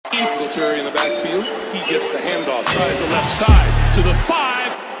Singletary in the backfield. He gets the handoff side to left side to the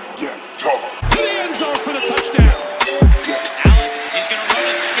 5. To the end zone for the touchdown. Allen, he's going to run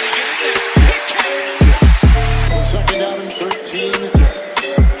it. Can he get it there? He can. Second down and 13.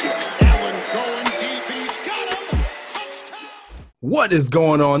 Allen going deep, and he's got him. Touchdown. What is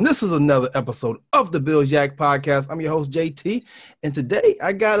going on? This is another episode of the Bills Yak Podcast. I'm your host, JT, and today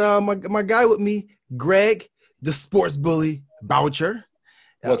I got my guy with me, Greg, the sports bully Boucher.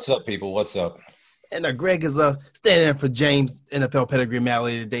 What's up, people? What's up? And Greg is standing in for James NFL Pedigree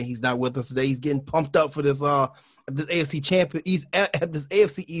Malley today. He's not with us today. He's getting pumped up for this AFC champion. He's at this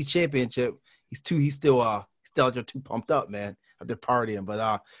AFC East championship. He's still out there too pumped up, man. They're partying,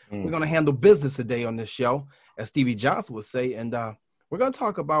 but we're gonna handle business today on this show, as Stevie Johnson would say, and we're gonna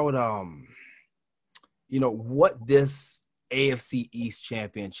talk about what this AFC East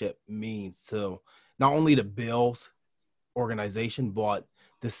championship means to not only the Bills organization, but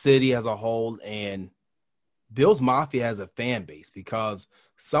the city as a whole, and Bills Mafia as a fan base, because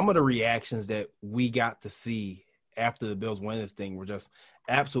some of the reactions that we got to see after the Bills win this thing were just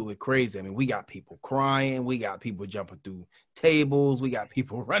absolutely crazy. I mean, we got people crying. We got people jumping through tables. We got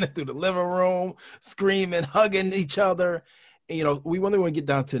people running through the living room, screaming, hugging each other. And, we really want to get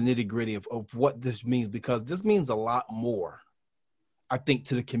down to the nitty-gritty of what this means, because this means a lot more, I think,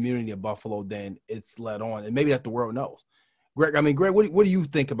 to the community of Buffalo than it's let on, and maybe that the world knows. Greg, what do you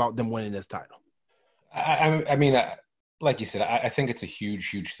think about them winning this title? I mean, like you said, I think it's a huge,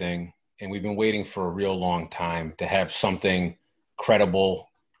 huge thing, and we've been waiting for a real long time to have something credible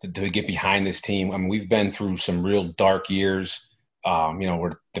to get behind this team. I mean, we've been through some real dark years,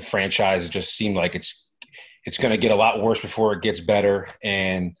 where the franchise just seemed like it's going to get a lot worse before it gets better,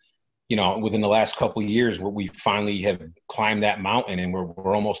 and within the last couple of years, where we finally have climbed that mountain and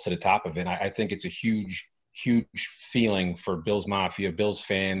we're almost to the top of it. I think it's a huge feeling for Bills Mafia, Bills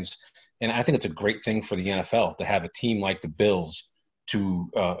fans. And I think it's a great thing for the NFL to have a team like the Bills to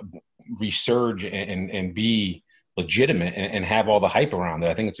resurge and be legitimate and have all the hype around it.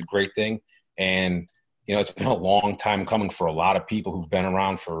 I think it's a great thing. And, it's been a long time coming for a lot of people who've been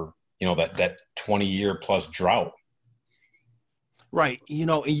around for, that 20-year plus drought. Right.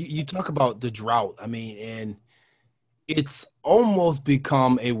 And you talk about the drought. I mean, and it's almost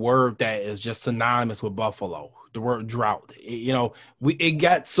become a word that is just synonymous with Buffalo. The word drought. We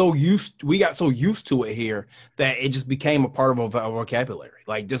got so used to it here that it just became a part of our vocabulary.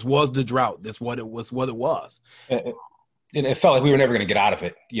 Like, this was the drought. This what it was. And it felt like we were never going to get out of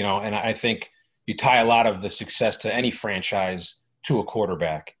it. And I think you tie a lot of the success to any franchise to a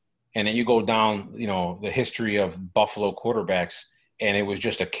quarterback, and then you go down, the history of Buffalo quarterbacks, and it was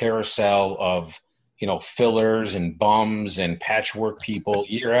just a carousel of fillers and bums and patchwork people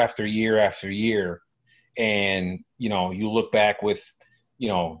year after year after year. And, you look back with,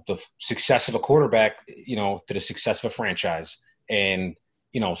 the success of a quarterback, to the success of a franchise. And,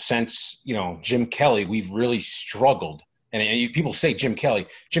 since, Jim Kelly, we've really struggled. And people say Jim Kelly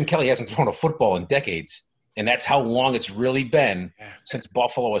hasn't thrown a football in decades. And that's how long it's really been since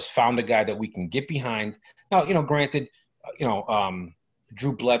Buffalo has found a guy that we can get behind. Now, granted,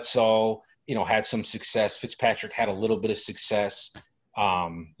 Drew Bledsoe, had some success. Fitzpatrick had a little bit of success.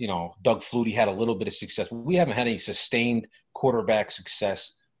 Doug Flutie had a little bit of success. We haven't had any sustained quarterback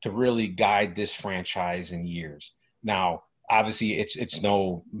success to really guide this franchise in years. Now, obviously, it's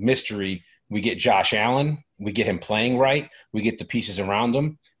no mystery. We get Josh Allen. We get him playing right. We get the pieces around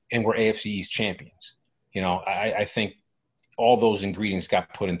him, and we're AFC East champions. I think all those ingredients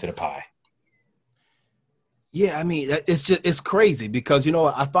got put into the pie. Yeah, I mean, it's crazy because,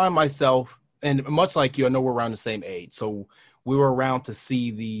 I find myself, and much like you, I know we're around the same age. So we were around to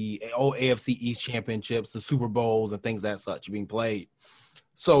see the AFC East championships, the Super Bowls, and things that such being played.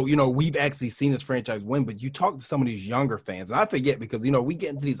 So, we've actually seen this franchise win, but you talk to some of these younger fans, and I forget because, we get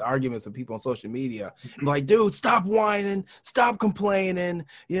into these arguments with people on social media. I'm like, dude, stop whining, stop complaining.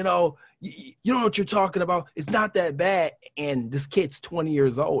 You know what you're talking about. It's not that bad. And this kid's 20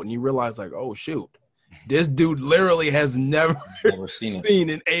 years old, and you realize, like, oh, shoot. This dude literally has never seen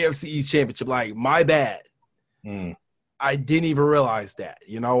an AFC East championship. Like, my bad. I didn't even realize that,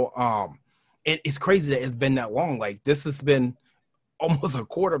 it's crazy that it's been that long. Like, this has been almost a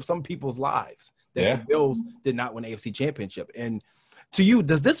quarter of some people's lives that the Bills did not win AFC championship. And to you,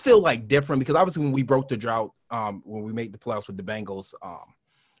 does this feel like different? Because obviously when we broke the drought, when we made the playoffs with the Bengals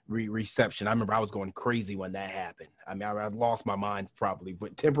reception, I remember I was going crazy when that happened. I mean, I lost my mind probably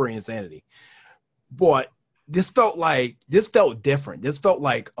with temporary insanity. But this felt different. This felt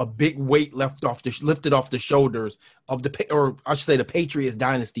like a big weight lifted off the shoulders of the Patriots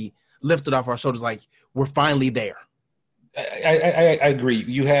dynasty, lifted off our shoulders. Like, we're finally there. I agree.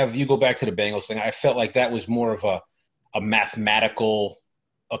 You go back to the Bengals thing. I felt like that was more of a mathematical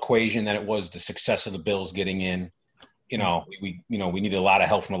equation than it was the success of the Bills getting in. We needed a lot of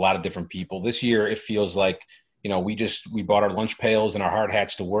help from a lot of different people. This year, it feels like, we brought our lunch pails and our hard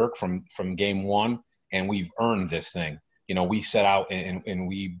hats to work from game one, and we've earned this thing. We set out and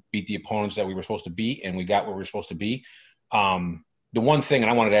we beat the opponents that we were supposed to beat, and we got where we were supposed to be. The one thing, and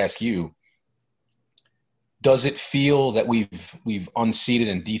I wanted to ask you, does it feel that we've unseated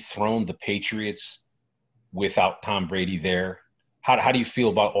and dethroned the Patriots without Tom Brady there? How do you feel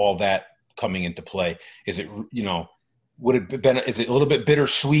about all that coming into play? Is it, is it a little bit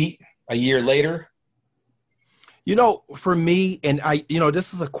bittersweet a year later? For me, and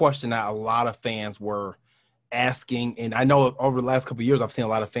this is a question that a lot of fans were asking, and I know over the last couple of years, I've seen a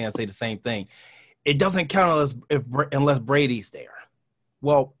lot of fans say the same thing. It doesn't count unless Brady's there.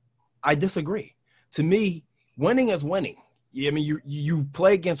 Well, I disagree. To me, winning is winning. I mean, you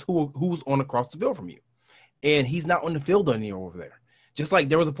play against who's on across the field from you, and he's not on the field anymore over there. Just like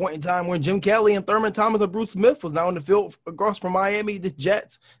there was a point in time when Jim Kelly and Thurman Thomas and Bruce Smith was not on the field across from Miami, the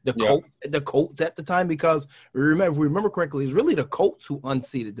Jets, the Colts at the time, because if we remember correctly, it was really the Colts who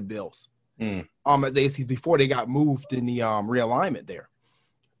unseated the Bills as AFC before they got moved in the realignment there.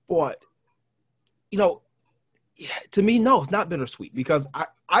 But, to me, no, it's not bittersweet, because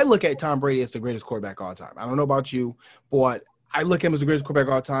I look at Tom Brady as the greatest quarterback of all time. I don't know about you, but I look at him as the greatest quarterback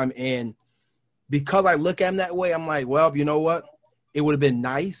of all time, and because I look at him that way, I'm like, well, you know what? It would have been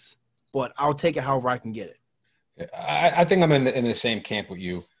nice, but I'll take it however I can get it. I think I'm in the same camp with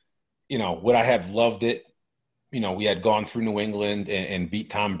you. Would I have loved it? We had gone through New England and beat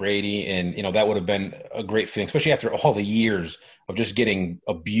Tom Brady, and, that would have been a great feeling, especially after all the years of just getting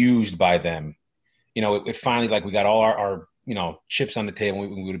abused by them. It finally, like, we got all our chips on the table,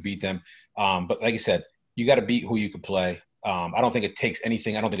 and we would have beat them. But like I said, you got to beat who you could play. I don't think it takes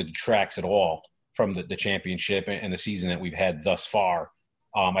anything. I don't think it detracts at all from the championship and the season that we've had thus far.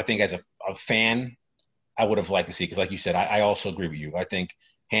 I think as a fan, I would have liked to see, because like you said, I also agree with you. I think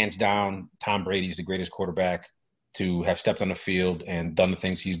hands down, Tom Brady is the greatest quarterback to have stepped on the field and done the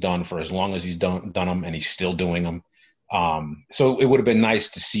things he's done for as long as he's done them, and he's still doing them. So it would have been nice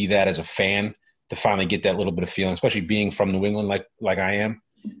to see that as a fan, to finally get that little bit of feeling, especially being from New England like I am.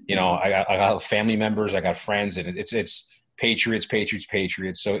 I got family members, I got friends, and it's Patriots.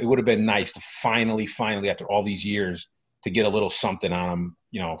 So it would have been nice to finally, after all these years, to get a little something on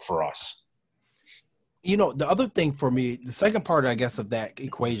them, for us. The other thing for me, the second part, I guess, of that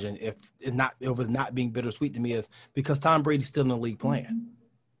equation, if it was not being bittersweet to me, is because Tom Brady's still in the league playing.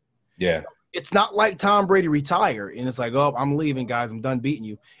 Yeah. It's not like Tom Brady retired and it's like, oh, I'm leaving, guys. I'm done beating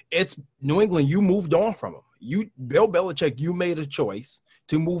you. It's New England. You moved on from him. Bill Belichick, you made a choice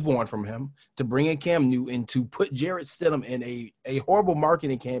to move on from him, to bring in Cam Newton, to put Jarrett Stidham in a horrible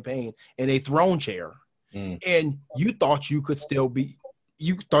marketing campaign in a throne chair. And you thought you could still go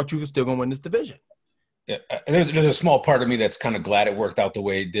and win this division. Yeah. There's a small part of me that's kind of glad it worked out the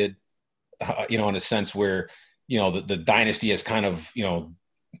way it did, in a sense where, the dynasty has kind of,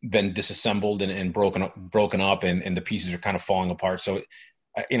 been disassembled and broken up and the pieces are kind of falling apart. So,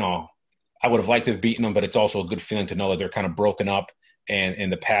 I would have liked to have beaten them, but it's also a good feeling to know that they're kind of broken up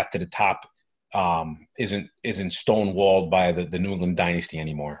and the path to the top isn't stonewalled by the New England dynasty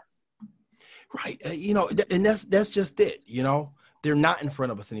anymore. Right. And that's just it. They're not in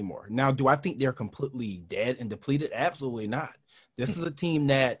front of us anymore. Now, do I think they're completely dead and depleted? Absolutely not. This is a team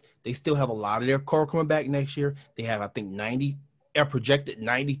that they still have a lot of their core coming back next year. They have, I think, projected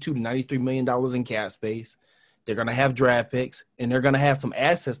 $92 to $93 million in cap space. They're going to have draft picks, and they're going to have some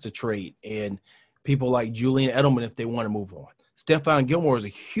assets to trade, and people like Julian Edelman if they want to move on. Stephon Gilmore is a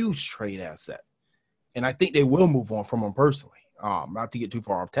huge trade asset, and I think they will move on from him personally, not to get too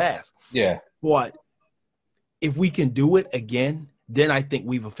far off task. Yeah. But if we can do it again, then I think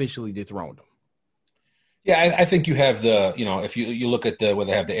we've officially dethroned them. Yeah, I think you have if you look at where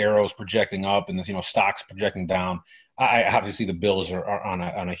they have the arrows projecting up and the, stocks projecting down, I obviously the Bills are on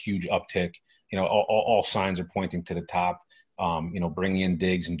a huge uptick. All signs are pointing to the top, bringing in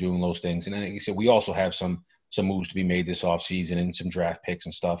Diggs and doing those things. And then, like you said, we also have some moves to be made this offseason and some draft picks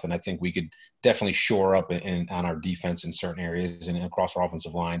and stuff. And I think we could definitely shore up on our defense in certain areas and across our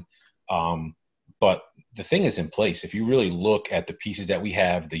offensive line. But the thing is in place. If you really look at the pieces that we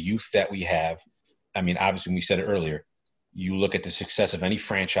have, the youth that we have, I mean, obviously, we said it earlier, you look at the success of any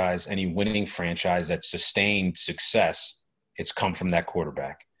franchise, any winning franchise that's sustained success, it's come from that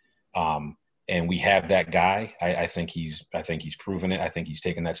quarterback. And we have that guy. I think he's proven it. I think he's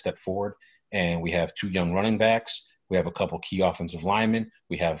taken that step forward. And we have two young running backs. We have a couple key offensive linemen.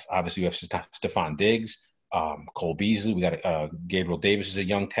 We have Stephon Diggs. Cole Beasley. We got Gabriel Davis is a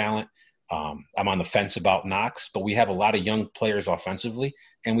young talent. I'm on the fence about Knox, but we have a lot of young players offensively,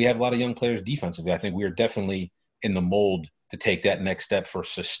 and we have a lot of young players defensively. I think we are definitely in the mold to take that next step for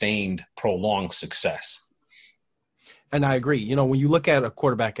sustained, prolonged success. And I agree. You know, when you look at a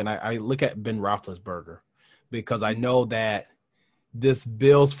quarterback, and I look at Ben Roethlisberger, because I know that this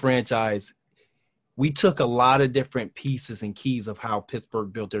Bills franchise, we took a lot of different pieces and keys of how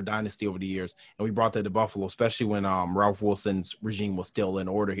Pittsburgh built their dynasty over the years, and we brought that to Buffalo, especially when Ralph Wilson's regime was still in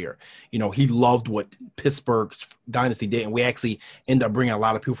order here. You know, he loved what Pittsburgh's dynasty did, and we actually ended up bringing a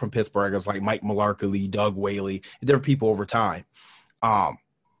lot of people from Pittsburgh, as like Mike Mularkey, Doug Whaley, different people over time.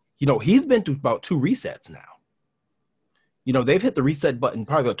 You know, he's been through about 2 resets now. You know, they've hit the reset button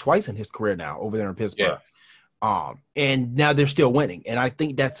probably about twice in his career now over there in Pittsburgh. Yeah. And now they're still winning. And I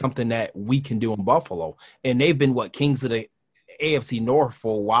think that's something that we can do in Buffalo. And they've been, kings of the AFC North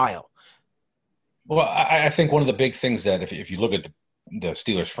for a while. Well, I think one of the big things that if you look at the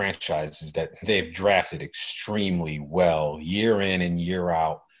Steelers franchise is that they've drafted extremely well year in and year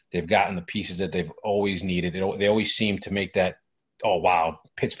out. They've gotten the pieces that they've always needed. They always seem to make that, oh, wow,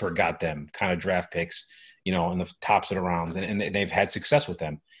 Pittsburgh got them kind of draft picks, you know, in the tops of the rounds. And they've had success with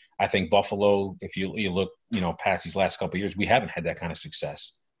them. I think Buffalo, if you look, you know, past these last couple of years, we haven't had that kind of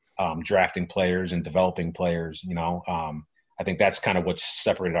success drafting players and developing players. You know, I think that's kind of what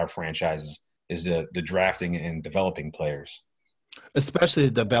separated our franchises is the drafting and developing players, especially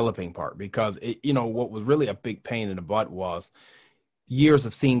the developing part, because you know what was really a big pain in the butt was years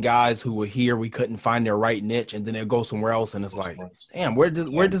of seeing guys who were here, we couldn't find their right niche, and then they'll go somewhere else, and it's like, damn, where'd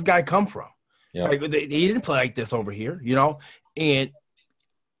this guy come from? Yeah. Like, he didn't play like this over here, you know, and.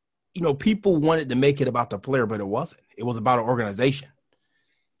 You know, people wanted to make it about the player, but it wasn't. It was about an organization.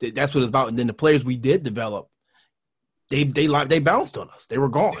 That's what it's about. And then the players we did develop, they bounced on us. They were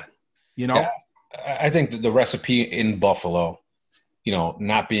gone, you know? Yeah. I think the recipe in Buffalo, you know,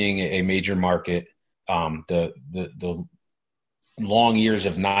 not being a major market, the long years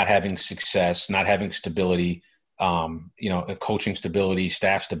of not having success, not having stability, you know, coaching stability,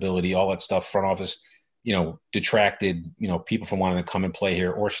 staff stability, all that stuff, front office, you know, detracted, you know, people from wanting to come and play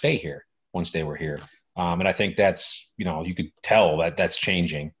here or stay here once they were here. And I think that's, you know, you could tell that that's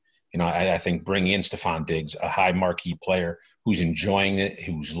changing. You know, I think bringing in Stephon Diggs, a high marquee player who's enjoying it,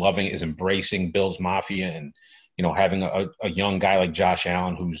 who's loving it, is embracing Bills Mafia, and, you know, having a young guy like Josh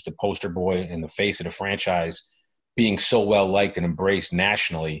Allen, who's the poster boy and the face of the franchise, being so well liked and embraced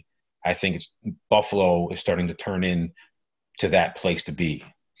nationally. I think Buffalo is starting to turn in to that place to be.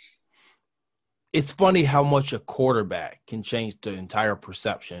 It's funny how much a quarterback can change the entire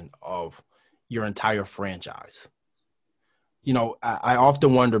perception of your entire franchise. You know, I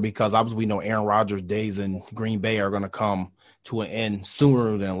often wonder, because obviously we know Aaron Rodgers' days in Green Bay are going to come to an end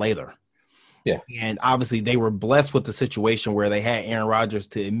sooner than later. Yeah. And obviously they were blessed with the situation where they had Aaron Rodgers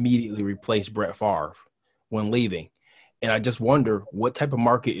to immediately replace Brett Favre when leaving. And I just wonder, what type of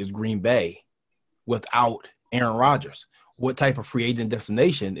market is Green Bay without Aaron Rodgers? What type of free agent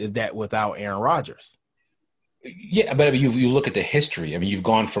destination is that without Aaron Rodgers? Yeah, but I mean, you look at the history. I mean, you've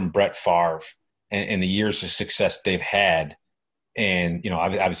gone from Brett Favre and the years of success they've had, and, you know,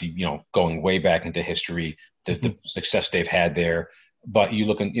 obviously, you know, going way back into history, the success they've had there. But you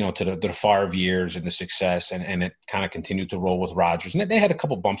look, you know, to the Favre years and the success, and it kind of continued to roll with Rodgers. And they had a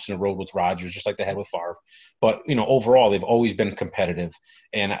couple bumps in the road with Rodgers, just like they had with Favre. But, you know, overall, they've always been competitive.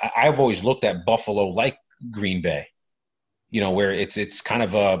 And I've always looked at Buffalo like Green Bay. You know, where it's kind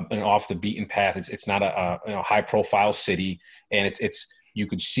of an off the beaten path. It's not a you know, high profile city, and it's you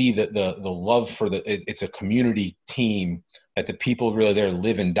could see that the love for it's a community team, that the people really there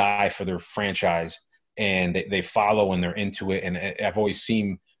live and die for their franchise, and they follow and they're into it. And I've always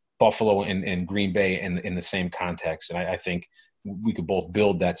seen Buffalo and Green Bay in the same context, and I think we could both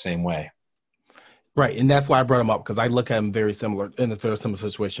build that same way. Right, and that's why I brought him up, because I look at him very similar in a very similar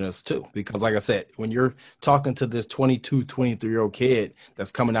situation as too. Because like I said, when you're talking to this 22, 23-year-old kid that's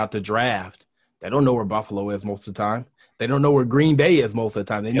coming out the draft, they don't know where Buffalo is most of the time. They don't know where Green Bay is most of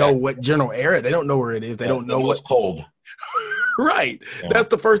the time. They know what general area. They don't know where it is. They don't know what's cold. Right. Yeah. That's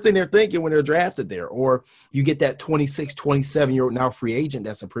the first thing they're thinking when they're drafted there. Or you get that 26, 27-year-old now free agent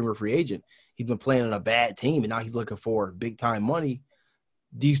that's a premier free agent. He's been playing on a bad team, and now he's looking for big-time money.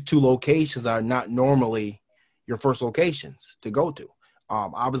 These two locations are not normally your first locations to go to.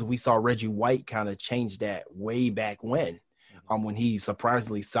 Obviously, we saw Reggie White kind of change that way back when he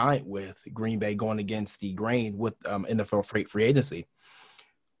surprisingly signed with Green Bay, going against the grain with NFL free agency.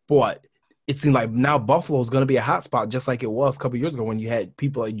 But it seemed like now Buffalo is going to be a hot spot, just like it was a couple of years ago when you had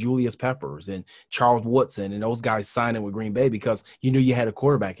people like Julius Peppers and Charles Woodson and those guys signing with Green Bay, because you knew you had a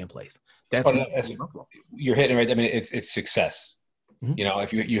quarterback in place. That's you're hitting right. I mean, it's success. Mm-hmm. You know,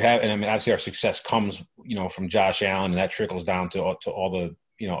 if you have, and I mean, obviously our success comes, you know, from Josh Allen, and that trickles down to all the,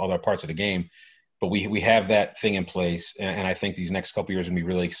 you know, other parts of the game. But we have that thing in place, and I think these next couple of years are going to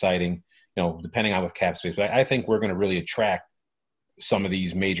be really exciting, you know, depending on with cap space. But I think we're going to really attract some of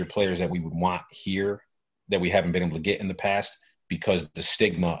these major players that we would want here that we haven't been able to get in the past, because the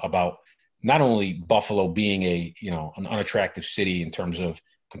stigma about not only Buffalo being an unattractive city in terms of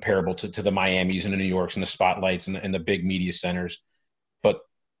comparable to the Miamis and the New Yorks and the spotlights and the big media centers, but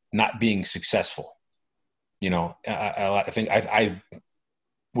not being successful. You know, I think I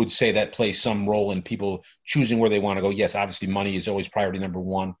would say that plays some role in people choosing where they want to go. Yes, obviously money is always priority number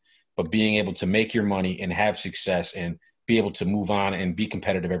one, but being able to make your money and have success and be able to move on and be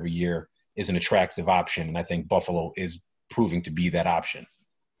competitive every year is an attractive option. And I think Buffalo is proving to be that option.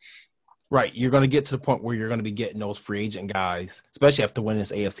 Right. You're going to get to the point where you're going to be getting those free agent guys, especially after winning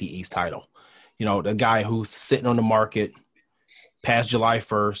this AFC East title. You know, the guy who's sitting on the market past July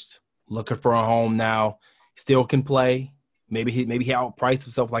 1st, looking for a home now, still can play. Maybe he outpriced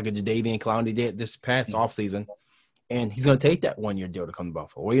himself like a Jadeveon Clowney did this past offseason, and he's going to take that one-year deal to come to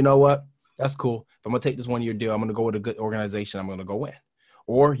Buffalo. Well, you know what? That's cool. If I'm going to take this one-year deal, I'm going to go with a good organization. I'm going to go win.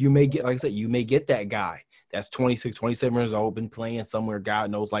 Or you may get, like I said, you may get that guy that's 26, 27 years old, been playing somewhere, God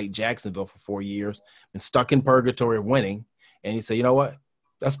knows, like Jacksonville for 4 years, been stuck in purgatory of winning, and you say, you know what?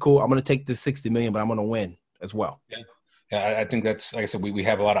 That's cool. I'm going to take this $60 million, but I'm going to win as well. Yeah, I think that's, like I said, we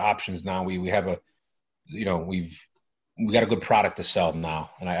have a lot of options now. We have we got a good product to sell now,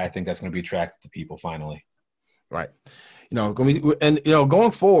 and I think that's going to be attractive to people finally. Right. You know,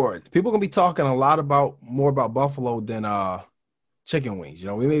 going forward, people are going to be talking a lot more about Buffalo than chicken wings. You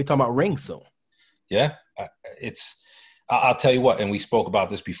know, we may be talking about rings soon. Yeah, I'll tell you what, and we spoke about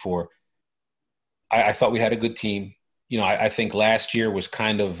this before. I thought we had a good team. You know, I think last year was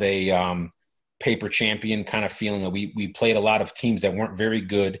kind of a paper champion kind of feeling that we played a lot of teams that weren't very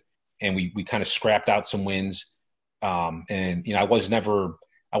good, and we kind of scrapped out some wins. And, you know, I wasn't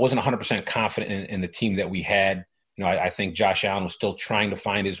 100% confident in the team that we had. You know, I think Josh Allen was still trying to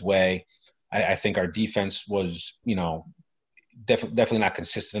find his way. I think our defense was, you know, definitely not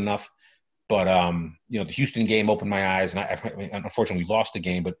consistent enough. But, you know, the Houston game opened my eyes, and unfortunately we lost the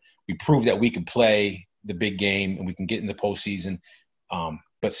game, but we proved that we could play the big game and we can get in the postseason.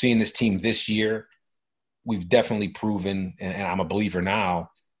 But seeing this team this year, we've definitely proven, and I'm a believer now,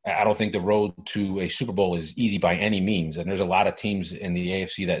 I don't think the road to a Super Bowl is easy by any means. And there's a lot of teams in the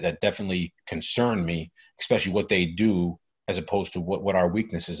AFC that definitely concern me, especially what they do as opposed to what our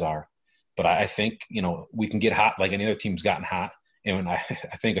weaknesses are. But I think, you know, we can get hot like any other team's gotten hot. And I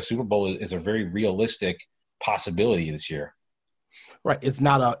think a Super Bowl is a very realistic possibility this year. Right. It's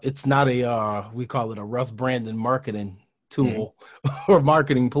not a we call it a Russ Brandon marketing tool or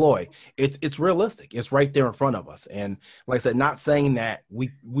marketing ploy. It's realistic. It's right there in front of us. And like I said, not saying that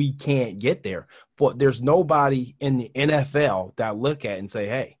we can't get there, but there's nobody in the NFL that look at and say,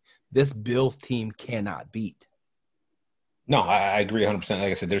 hey, this Bills team cannot beat. No, I agree 100%. Like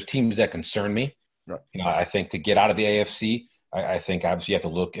I said, there's teams that concern me. Right. You know, I think to get out of the AFC, I think obviously you have to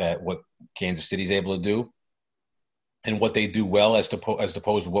look at what Kansas City's able to do and what they do well as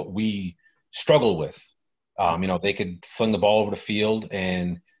opposed to what we struggle with. You know, they could fling the ball over the field,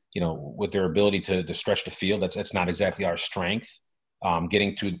 and, you know, with their ability to stretch the field, that's not exactly our strength.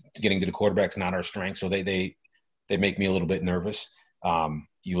 Getting to the quarterback's not our strength, so they make me a little bit nervous.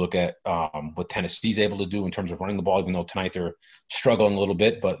 You look at what Tennessee's able to do in terms of running the ball, even though tonight they're struggling a little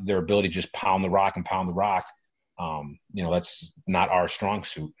bit, but their ability to just pound the rock, you know, that's not our strong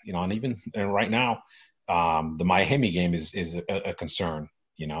suit. You know, and right now, the Miami game is a concern.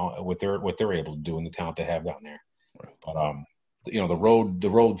 You know, what they're able to do and the talent they have down there. But you know, the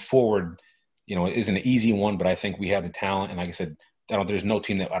road forward, you know, isn't an easy one, but I think we have the talent. And like I said, there's no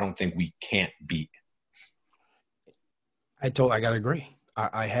team that I don't think we can't beat. I got to agree.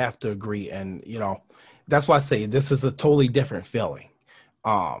 I have to agree. And, you know, that's why I say this is a totally different feeling.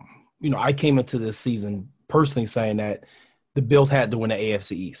 You know, I came into this season personally saying that the Bills had to win the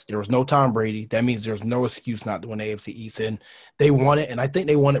AFC East. There was no Tom Brady. That means there's no excuse not to win the AFC East. And they won it, and I think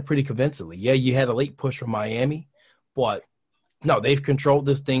they won it pretty convincingly. Yeah, you had a late push from Miami, but no, they've controlled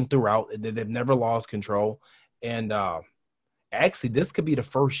this thing throughout. They've never lost control. And actually, this could be the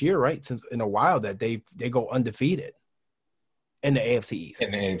first year, right, since in a while that they go undefeated in the AFC East.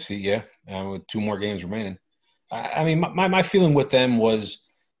 In the AFC, yeah, with 2 more games remaining. I mean, my feeling with them was,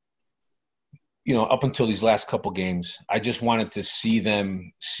 you know, up until these last couple games, I just wanted to see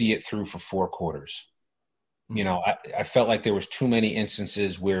them see it through for 4 quarters. You know, I felt like there was too many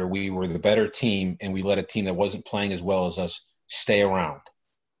instances where we were the better team and we let a team that wasn't playing as well as us stay around.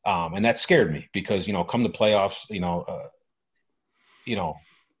 And that scared me because, come the playoffs,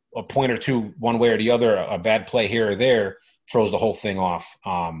 a point or two, one way or the other, a bad play here or there throws the whole thing off.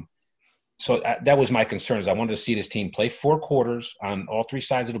 So that was my concern is I wanted to see this team play 4 quarters on all 3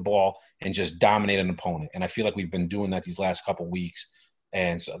 sides of the ball and just dominate an opponent. And I feel like we've been doing that these last couple of weeks.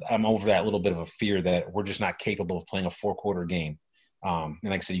 And so I'm over that little bit of a fear that we're just not capable of playing a 4-quarter game. And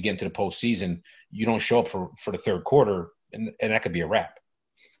like I said, you get into the postseason, you don't show up for the 3rd quarter, and that could be a wrap.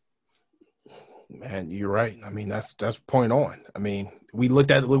 Man, you're right. I mean, that's point on. I mean, we look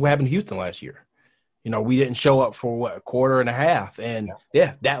what happened in Houston last year. We didn't show up for a quarter and a half, and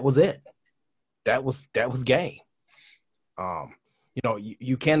that was it. That was game.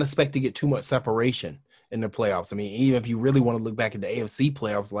 You can't expect to get too much separation in the playoffs. I mean, even if you really want to look back at the AFC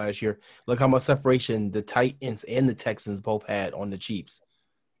playoffs last year, look how much separation the Titans and the Texans both had on the Chiefs.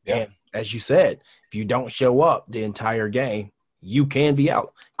 Yeah. And as you said, if you don't show up the entire game, you can be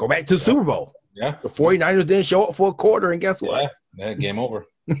out. Go back to the Super Bowl. Yeah. The 49ers didn't show up for a quarter, and guess what? Yeah, game over.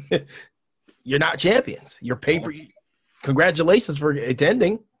 You're not champions. You're paper. Yeah. Congratulations for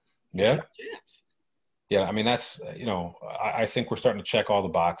attending. Yeah. Yeah, I mean, that's, I think we're starting to check all the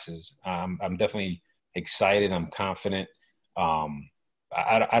boxes. I'm definitely excited. I'm confident.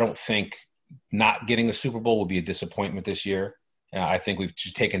 I don't think not getting the Super Bowl will be a disappointment this year. I think we've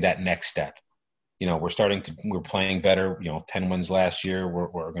just taken that next step. We're playing better, 10 wins last year.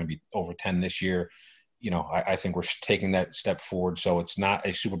 We're going to be over 10 this year. I think we're taking that step forward. So it's not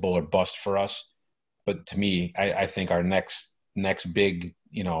a Super Bowl or bust for us. But to me, I think our next big,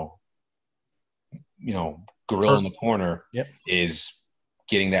 gorilla in the corner is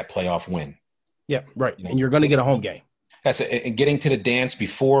getting that playoff win. Yeah, right. And you're going to get a home game. That's it. And getting to the dance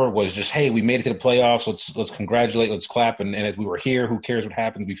before was just, hey, we made it to the playoffs. Let's congratulate. Let's clap. And as we were here, who cares what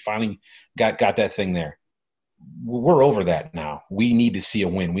happened? We finally got that thing there. We're over that now. We need to see a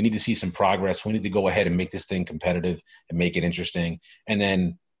win. We need to see some progress. We need to go ahead and make this thing competitive and make it interesting. And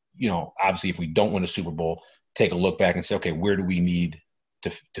then, obviously, if we don't win a Super Bowl, take a look back and say, okay, where do we need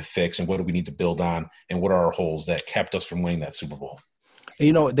to fix and what do we need to build on? And what are our holes that kept us from winning that Super Bowl?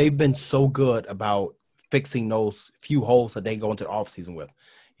 They've been so good about fixing those few holes that they go into the offseason with.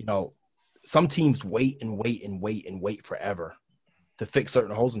 Some teams wait forever to fix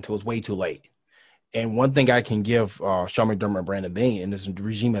certain holes until it's way too late. And one thing I can give Sean McDermott and Brandon Beane and this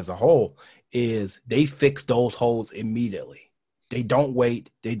regime as a whole is they fix those holes immediately. They don't wait.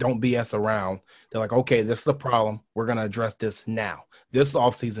 They don't BS around. They're like, okay, this is the problem. We're going to address this now. This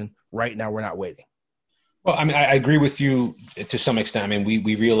offseason, right now, we're not waiting. Well, I mean, I agree with you to some extent. I mean,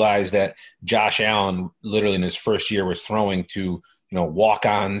 we realized that Josh Allen literally in his first year was throwing to,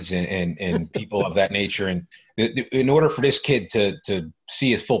 walk-ons and people of that nature. And in order for this kid to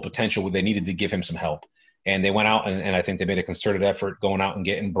see his full potential, they needed to give him some help. And they went out and I think they made a concerted effort going out and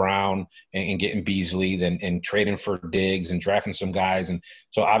getting Brown and getting Beasley and trading for Diggs and drafting some guys. And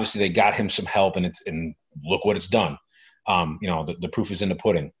so obviously they got him some help and look what it's done. The proof is in the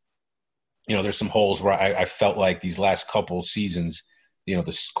pudding. There's some holes where I felt like these last couple seasons,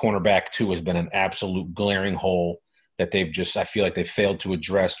 this cornerback too has been an absolute glaring hole that I feel like they've failed to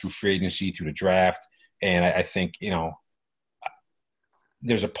address through free agency, through the draft. And I think,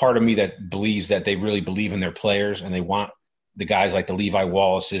 there's a part of me that believes that they really believe in their players and they want the guys like the Levi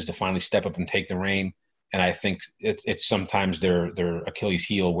Wallaces to finally step up and take the reign. And I think it's sometimes their Achilles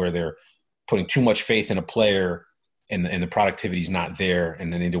heel where they're putting too much faith in a player and the productivity is not there,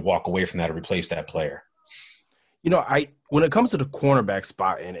 and they need to walk away from that to replace that player. When it comes to the cornerback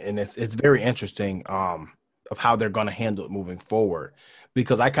spot, and it's very interesting of how they're going to handle it moving forward,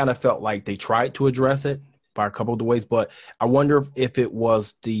 because I kind of felt like they tried to address it by a couple of the ways, but I wonder if it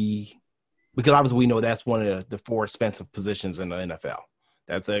was because obviously we know that's one of the 4 expensive positions in the NFL.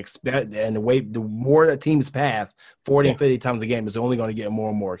 That's and the more that teams pass 40 and 50 times a game is only going to get more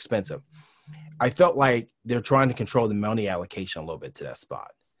and more expensive. I felt like they're trying to control the money allocation a little bit to that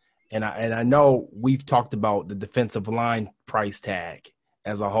spot. And I know we've talked about the defensive line price tag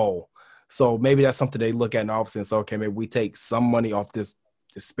as a whole. So maybe that's something they look at in the offseason and say, okay, maybe we take some money off this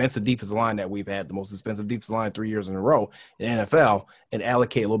expensive defensive line that we've had, the most expensive defensive line 3 years in a row in the NFL, and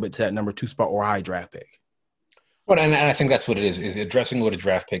allocate a little bit to that number 2 spot or high draft pick. Well, and I think that's what it is addressing with a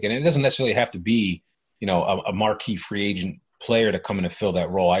draft pick. And it doesn't necessarily have to be, a marquee free agent player to come in and fill that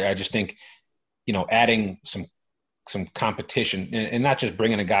role. I just think, adding some competition and not just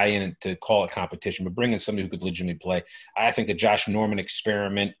bringing a guy in to call it competition, but bringing somebody who could legitimately play. I think the Josh Norman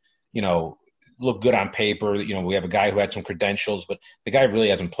experiment, looked good on paper. We have a guy who had some credentials, but the guy really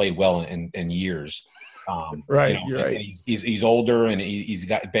hasn't played well in years. Right. You're right. He's older and he's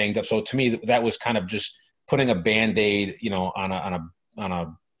got banged up. So to me, that was kind of just putting a Band-Aid, on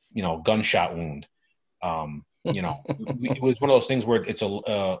a gunshot wound. It was one of those things where it's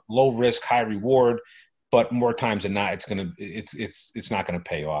a low risk, high reward, but more times than not, it's not going to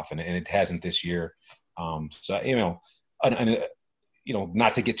pay off, and it hasn't this year. Not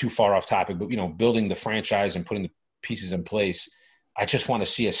to get too far off topic, but building the franchise and putting the pieces in place, I just want to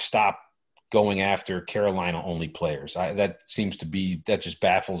see us stop going after Carolina only players. That just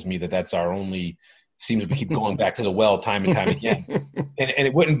baffles me that's our only. Seems we keep going back to the well time and time again. And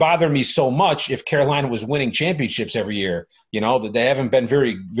it wouldn't bother me so much if Carolina was winning championships every year, that they haven't been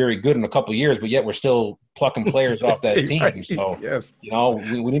very, very good in a couple of years, but yet we're still plucking players off that team. Right. So, yes.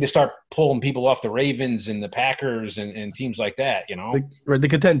 We need to start pulling people off the Ravens and the Packers and teams like that, The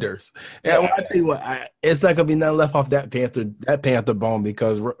contenders. And I tell you what, it's not going to be nothing left off that Panther bone,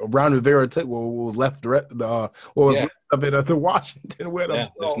 because Ron Rivera took what was left left of it to Washington with him. Yeah,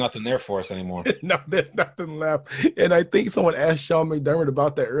 there's nothing there for us anymore. No, there's nothing left. And I think someone asked Sean McDermott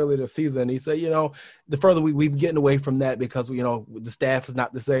about that earlier this season. He said, the further we've getting away from that because, the staff is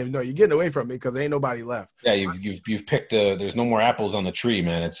not the same. No, you're getting away from it because there ain't nobody left. Yeah, you've picked there's no more apples on the tree,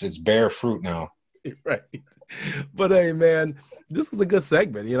 man. It's bare fruit now. Right. But hey, man, this was a good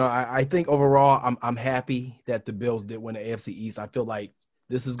segment. I think overall I'm happy that the Bills did win the AFC East. I feel like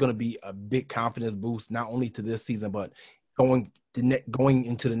this is going to be a big confidence boost, not only to this season, but going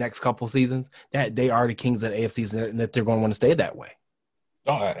into the next couple seasons, that they are the kings of the AFC and that they're going to want to stay that way.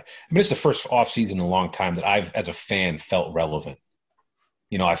 It's the first offseason in a long time that I've, as a fan, felt relevant.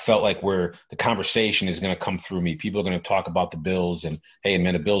 I felt like where the conversation is going to come through me. People are going to talk about the Bills and, hey,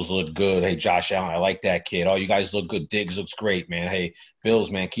 man, the Bills look good. Hey, Josh Allen, I like that kid. Oh, you guys look good. Diggs looks great, man. Hey,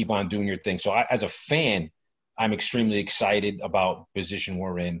 Bills, man, keep on doing your thing. So as a fan, I'm extremely excited about the position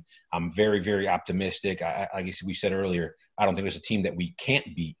we're in. I'm very, very optimistic. Like we said earlier, I don't think there's a team that we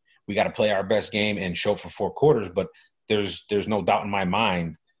can't beat. We got to play our best game and show up for 4 quarters, but there's no doubt in my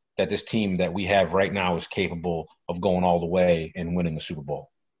mind that this team that we have right now is capable of going all the way and winning the Super Bowl.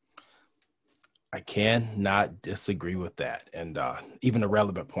 I cannot disagree with that. And even a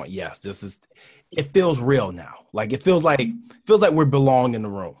relevant point, yes, it feels real now. Like it feels like we belong in the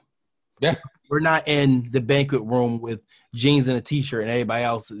room. Yeah. We're not in the banquet room with jeans and a T-shirt and everybody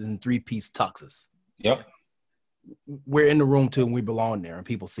else in 3-piece tuxes. Yep. We're in the room too, and we belong there, and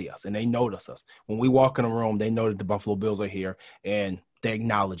people see us, and they notice us. When we walk in a room, they know that the Buffalo Bills are here, and they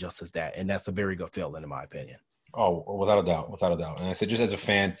acknowledge us as that, and that's a very good feeling, in my opinion. Oh, without a doubt. And I said, just as a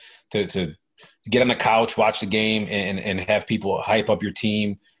fan, to get on the couch, watch the game, and have people hype up your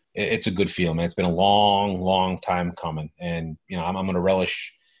team, it's a good feel, man. It's been a long, long time coming, and I'm going to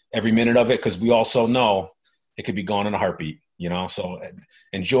relish every minute of it because we also know it could be gone in a heartbeat, so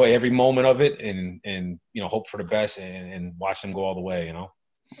enjoy every moment of it and hope for the best and watch them go all the way,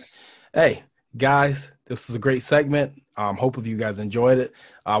 Hey, guys, this was a great segment. Hope of you guys enjoyed it.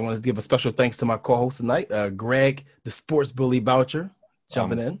 I want to give a special thanks to my co-host tonight, Greg, the Sports Bully Boucher,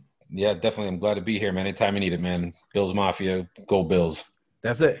 jumping in. Yeah, definitely. I'm glad to be here, man. Anytime you need it, man. Bills Mafia, go Bills.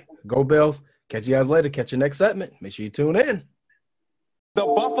 That's it. Go Bills. Catch you guys later. Catch your next segment. Make sure you tune in. The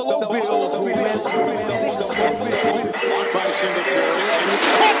Buffalo Bills who went blocked by Singletary, and it's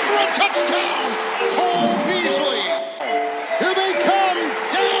caught for a touchdown. Cole Beasley. Here they come.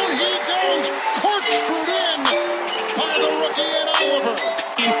 Down he goes. Corkscrewed in by the rookie Ed Oliver.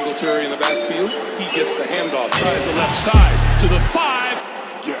 Singletary in the backfield. He gets the handoff. Tries the left side to the 5.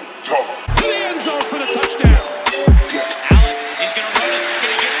 To the end zone for the touchdown. Allen, he's going to run it. Can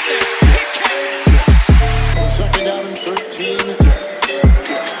he get in there? He can! Second down and 13.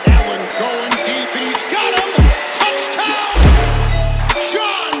 Allen going deep, and he's got him. Touchdown!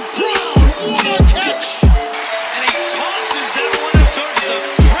 John Brown, what a catch! And he tosses that one up towards the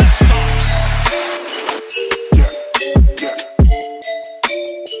press box.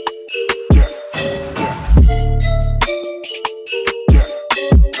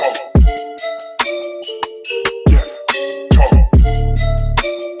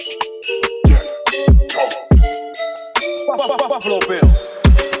 Buffalo Bills.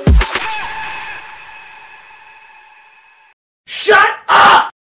 Shut